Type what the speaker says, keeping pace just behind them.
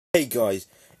Hey guys,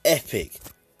 Epic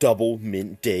Double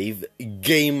Mint Dave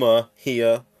Gamer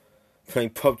here, playing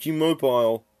Pubg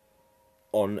Mobile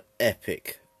on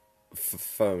Epic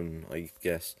phone, I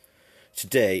guess.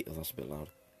 Today, oh that's a bit loud.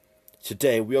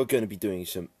 Today we are going to be doing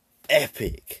some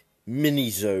epic mini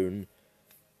zone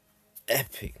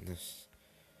epicness,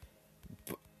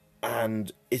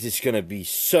 and it is going to be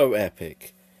so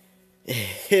epic.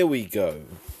 Here we go,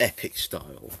 epic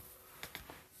style.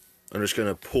 I'm just going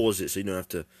to pause it so you don't have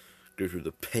to go through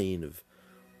the pain of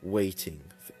waiting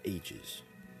for ages.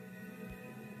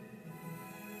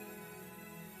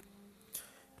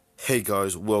 Hey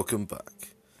guys, welcome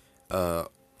back. I'm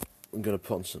going to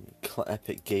put on some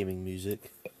epic gaming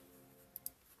music.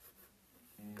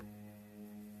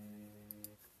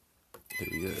 Here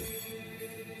we go.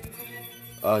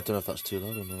 I don't know if that's too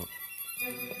loud or not.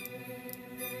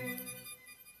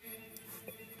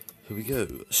 Here we go.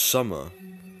 Summer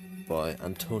by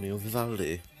Antonio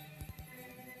Vivaldi.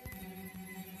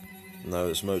 No,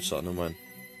 it's Mozart, never mind.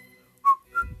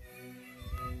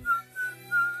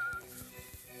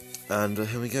 And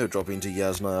here we go, dropping to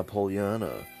Yasnaya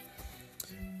Polyana.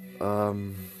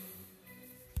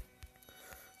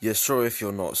 Yeah, sorry if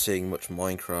you're not seeing much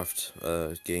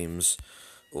Minecraft games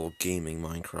or gaming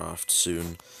Minecraft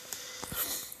soon.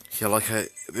 Yeah,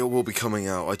 it will be coming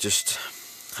out. I just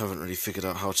haven't really figured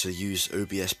out how to use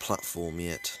OBS platform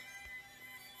yet.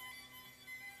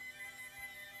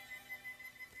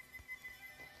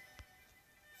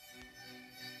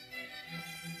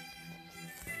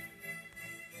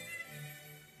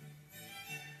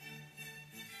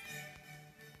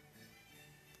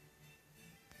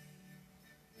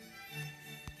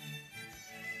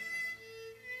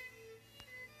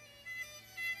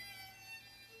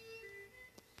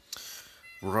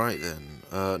 Right then,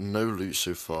 no loot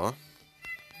so far.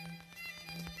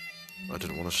 I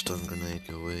didn't want a stun grenade,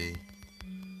 go away.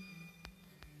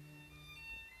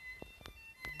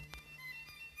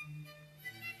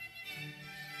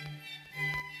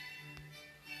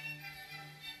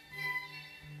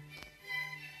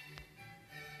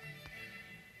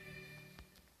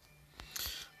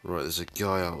 Right, there's a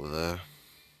guy out there.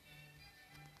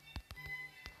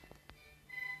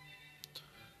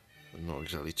 I'm not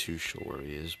exactly too sure where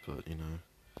he is, but you know.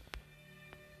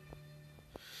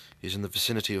 He's in the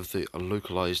vicinity of a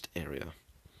localized area.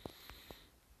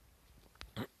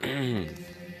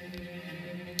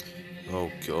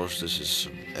 Oh gosh, this is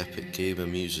some epic gamer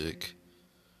music.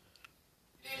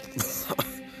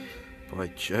 By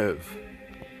Jove.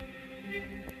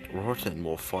 Rotten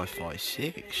more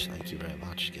 556, thank you very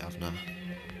much, Governor.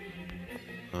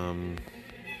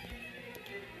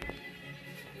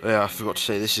 Yeah, I forgot to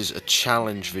say, this is a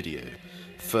challenge video.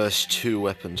 First 2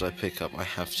 weapons I pick up I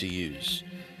have to use.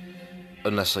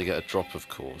 Unless I get a drop, of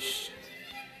course.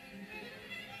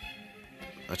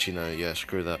 Actually, no, yeah,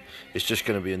 screw that. It's just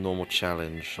going to be a normal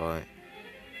challenge. I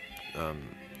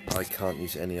can't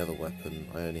use any other weapon.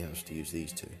 I only have to use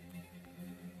these 2.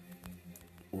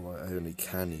 Or I only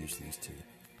can use these 2.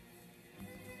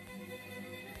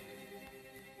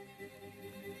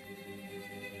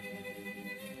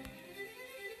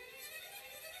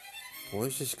 What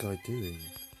is this guy doing?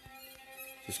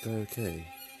 Is this guy okay?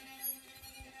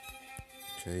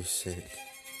 Okay, sick.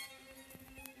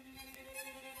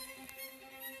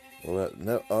 Well,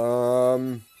 no,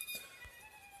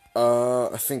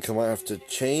 I think I might have to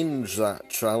change that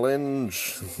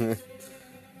challenge.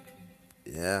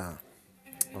 Yeah,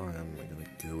 I am gonna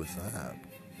go with that.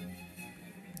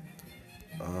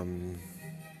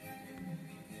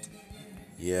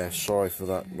 Yeah, sorry for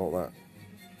that,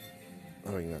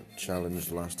 having that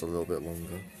challenge last a little bit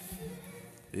longer.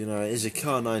 You know, it is a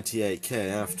car 98k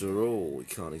after all. You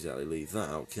can't exactly leave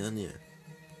that out, can you?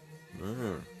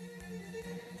 No.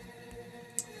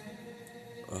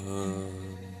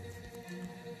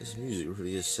 This music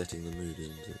really is setting the mood,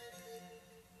 isn't it?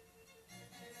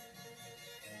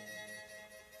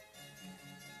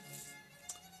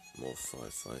 More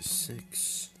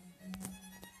 556.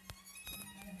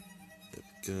 There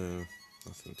we go.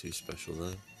 Nothing too special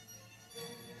there.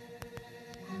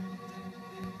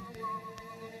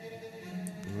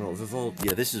 Not Vivaldi.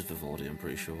 Yeah, this is Vivaldi, I'm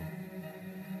pretty sure.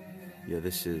 Yeah,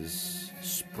 this is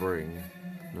spring.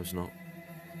 No, it's not.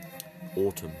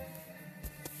 Autumn.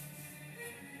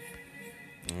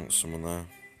 Oh, someone there.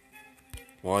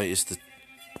 Why is the...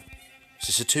 Is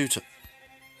this a tutor?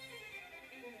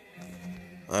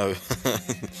 Oh.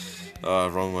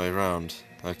 Wrong way around.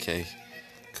 Okay.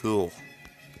 Cool.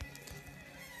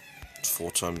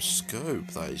 4 times scope.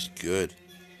 That is good.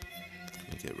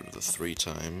 Gonna get rid of the 3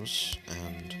 times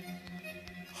and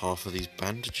half of these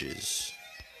bandages.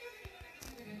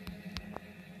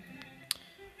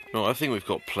 No, I think we've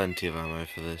got plenty of ammo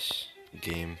for this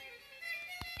game.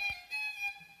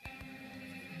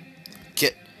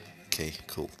 Get... Okay,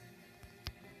 cool.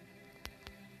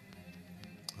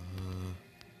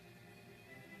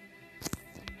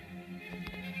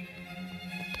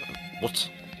 What?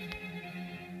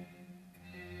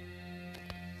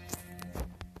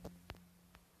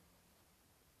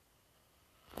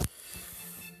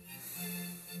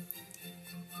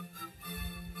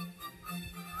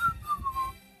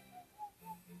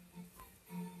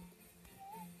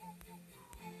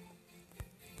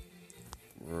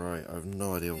 Right, I have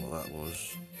no idea what that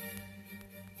was.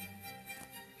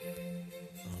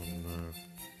 Oh no.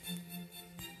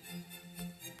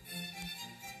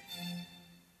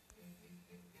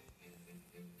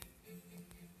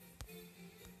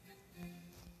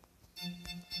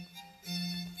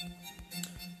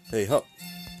 Hey, hop.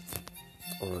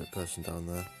 Alright, person down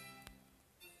there.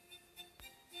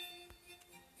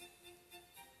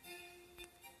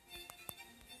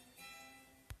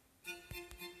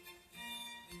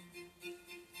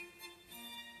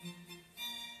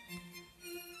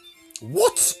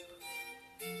 What?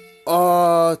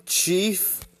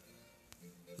 Chief?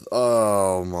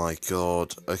 Oh my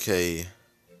god. Okay.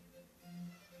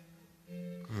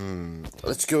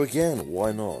 Let's go again.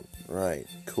 Why not? Right.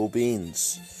 Cool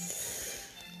beans.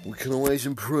 We can always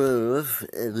improve.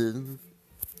 That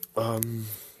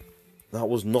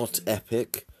was not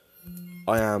epic.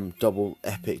 I am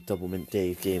epic double mint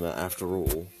Dave gamer after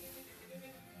all.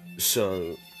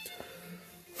 So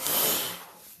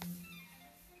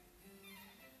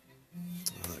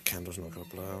that candle's not gonna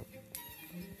blow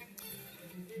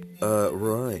out.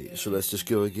 Right, so let's just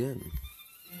go again.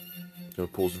 Gonna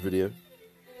pause the video.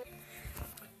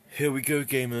 Here we go,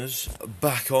 gamers.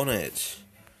 Back on it.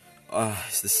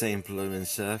 It's the same blooming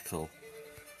circle.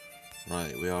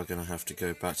 Right, we are gonna have to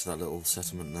go back to that little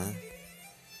settlement there.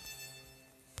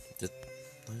 Did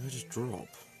I just drop?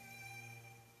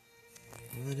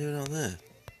 What are they doing out there?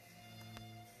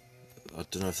 I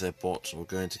don't know if they're bots or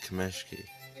going to Kameshki.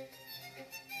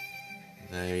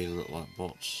 They look like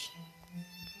bots.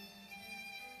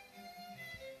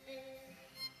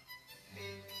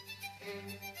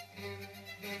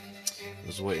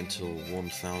 Let's wait until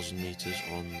 1,000 meters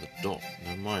on the dot.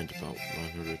 Never mind about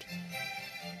 900.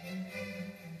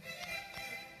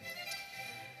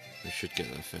 We should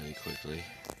get there fairly quickly,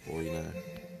 or you know,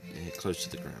 close to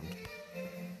the ground.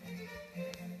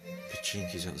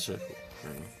 Pachinki's out the circle.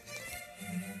 Fair enough.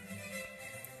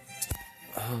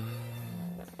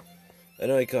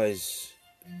 Anyway, guys,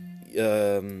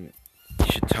 you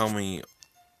should tell me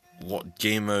what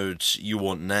game modes you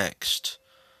want next,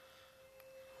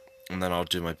 and then I'll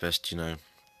do my best, you know,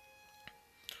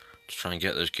 to try and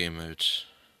get those game modes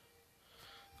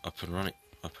up and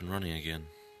running again.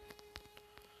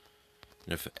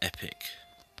 You know, for epic,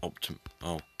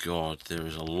 oh god, there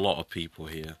is a lot of people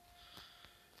here.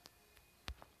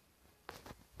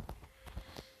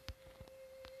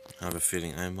 I have a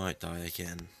feeling I might die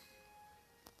again.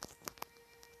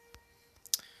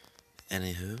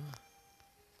 Anywho,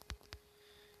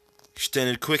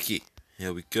 extended quickie.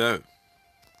 Here we go.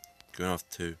 Going off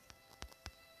to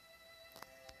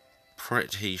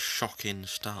pretty shocking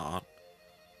start.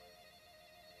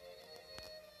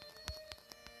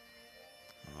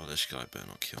 Oh, this guy better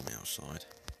not kill me outside.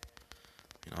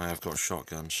 You know, I have got a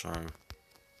shotgun, so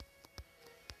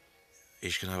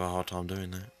he's gonna have a hard time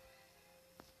doing that.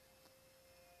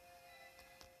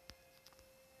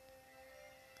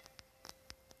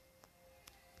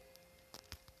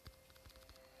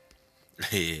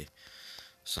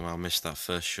 Somehow missed that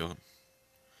first shot.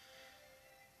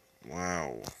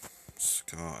 Wow,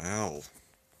 Scar L.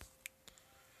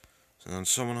 And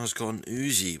someone has got an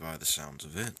Uzi by the sounds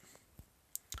of it.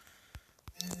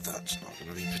 That's not going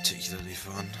to be particularly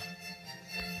fun.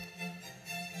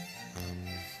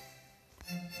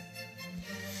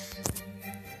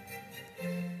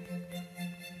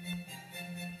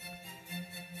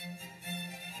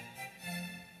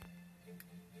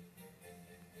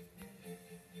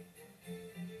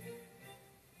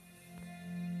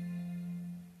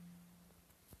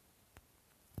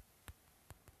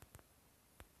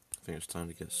 I think it's time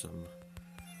to get some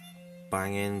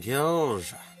banging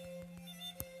kills.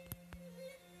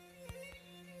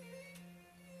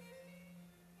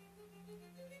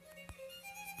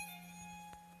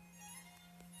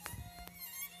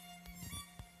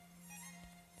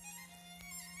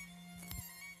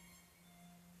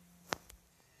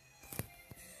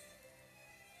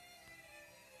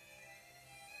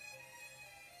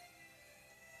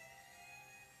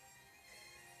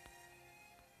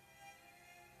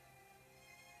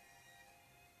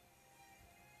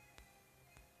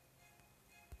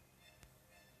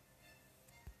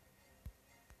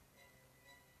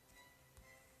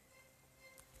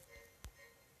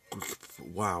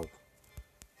 Wow.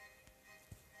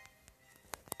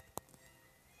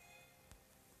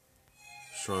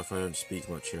 Sorry if I don't speak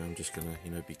much here, I'm just gonna,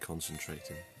 be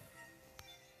concentrating.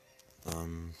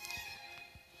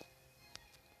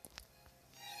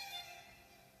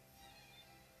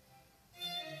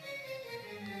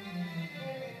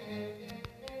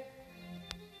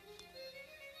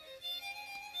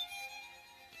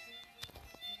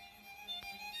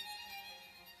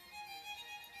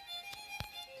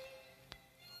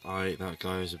 Alright, that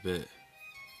guy is a bit...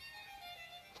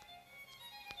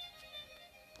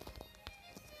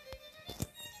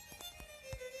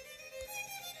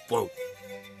 Whoa!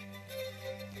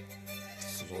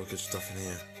 There's a lot of good stuff in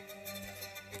here.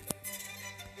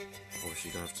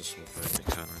 Obviously, you're gonna have to swap out the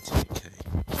K98K.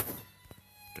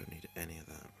 Don't need any of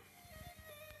that.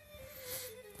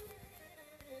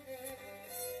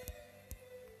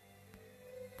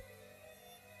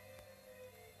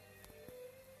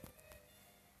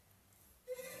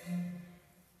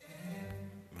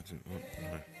 I didn't want...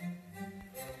 no.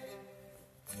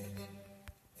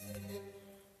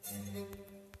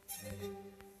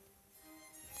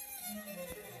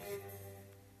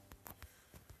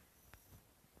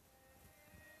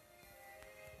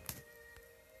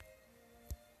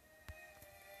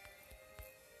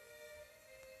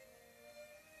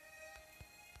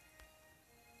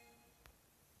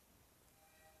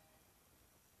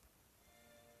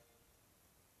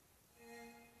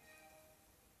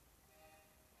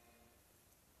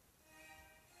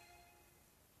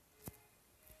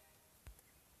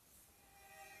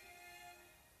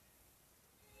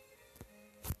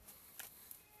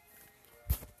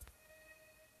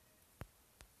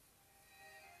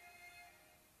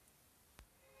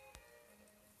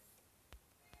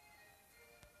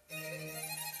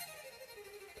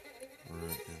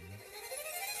 Right then.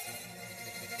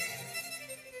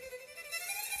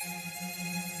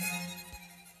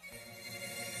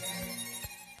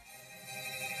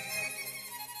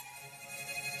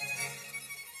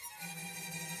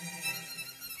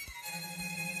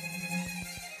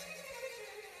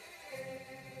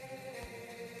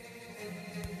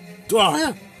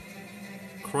 Ah!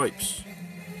 Cripes.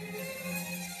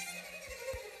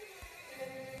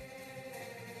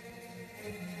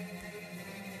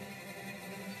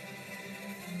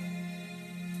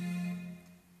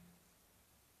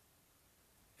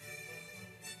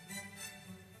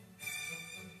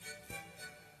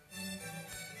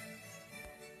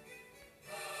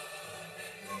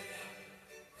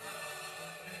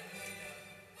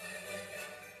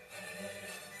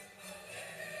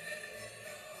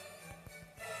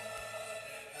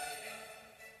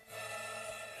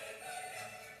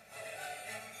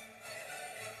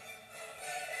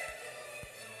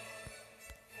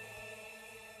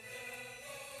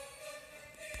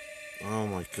 Oh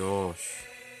my gosh.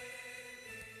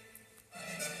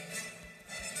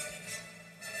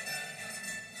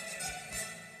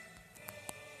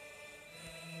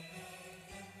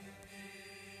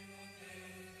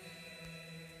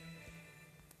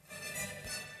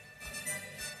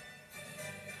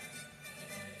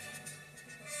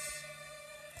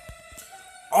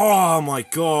 Oh my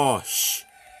gosh.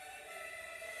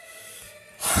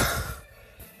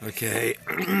 Okay.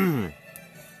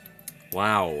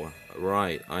 Wow.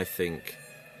 Right, I think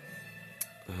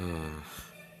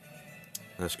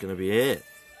that's gonna be it.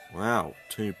 Wow,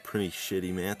 two pretty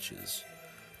shitty matches.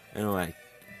 Anyway,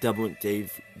 Double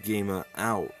Dave Gamer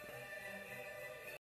out.